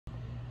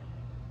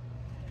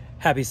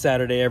Happy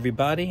Saturday,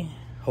 everybody.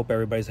 Hope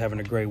everybody's having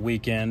a great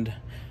weekend.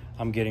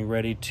 I'm getting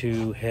ready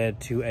to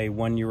head to a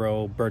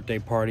 1-year-old birthday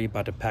party,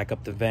 about to pack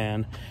up the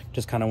van.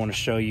 Just kind of want to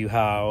show you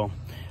how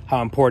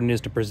important it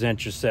is to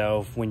present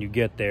yourself when you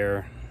get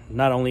there.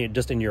 Not only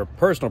just in your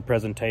personal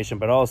presentation,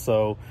 but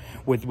also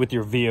with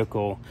your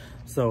vehicle.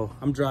 So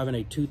I'm driving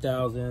a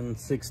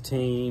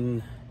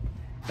 2016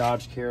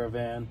 Dodge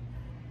Caravan.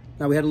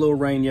 Now we had a little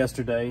rain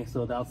yesterday,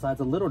 so the outside's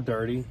a little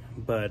dirty,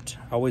 but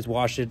I always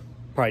wash it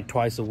probably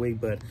twice a week.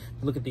 But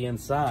look at the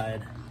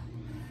inside,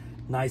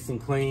 nice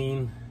and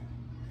clean.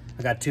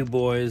 I got two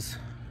boys,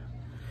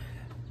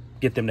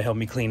 get them to help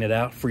me clean it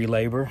out, free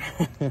labor.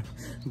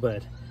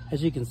 But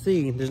as you can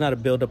see, there's not a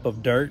buildup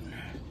of dirt.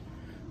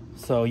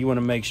 So you want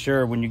to make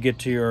sure when you get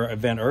to your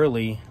event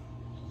early,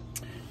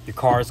 your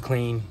car is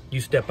clean. You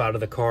step out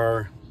of the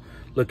car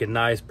looking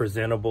nice,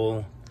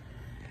 presentable,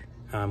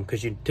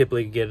 because you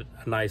typically get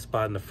a nice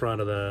spot in the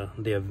front of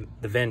the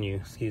venue,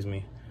 excuse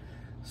me.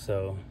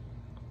 So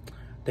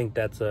I think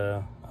that's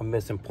a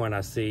missing point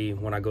I see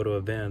when I go to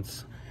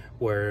events,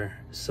 where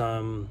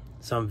some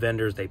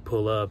vendors, they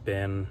pull up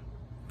and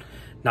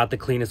not the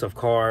cleanest of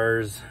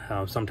cars.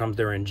 Sometimes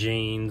they're in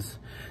jeans.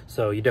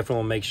 So you definitely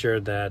want to make sure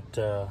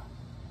that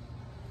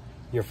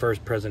your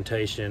first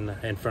presentation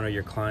in front of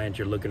your client,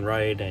 you're looking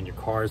right and your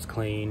car is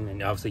clean,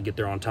 and obviously get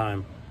there on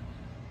time.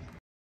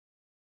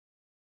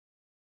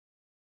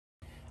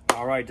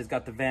 All right, just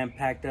got the van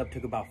packed up,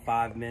 took about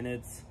 5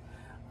 minutes.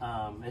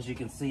 As you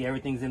can see,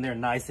 everything's in there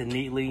nice and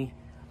neatly.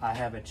 I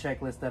have a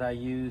checklist that I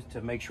use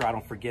to make sure I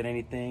don't forget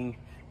anything.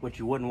 What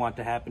you wouldn't want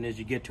to happen is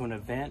you get to an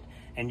event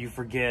and you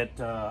forget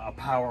a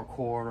power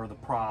cord or the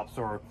props,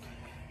 or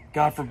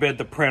God forbid,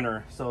 the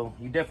printer. So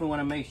you definitely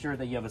want to make sure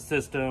that you have a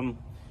system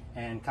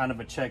and kind of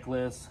a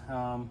checklist.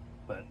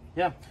 But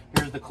yeah,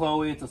 here's the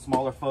Chloe. It's a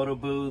smaller photo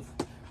booth.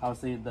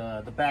 Obviously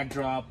the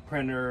backdrop,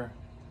 printer,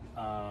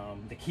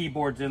 the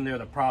keyboard's in there,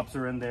 the props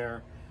are in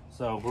there.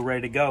 So we're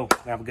ready to go.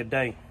 Have a good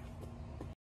day.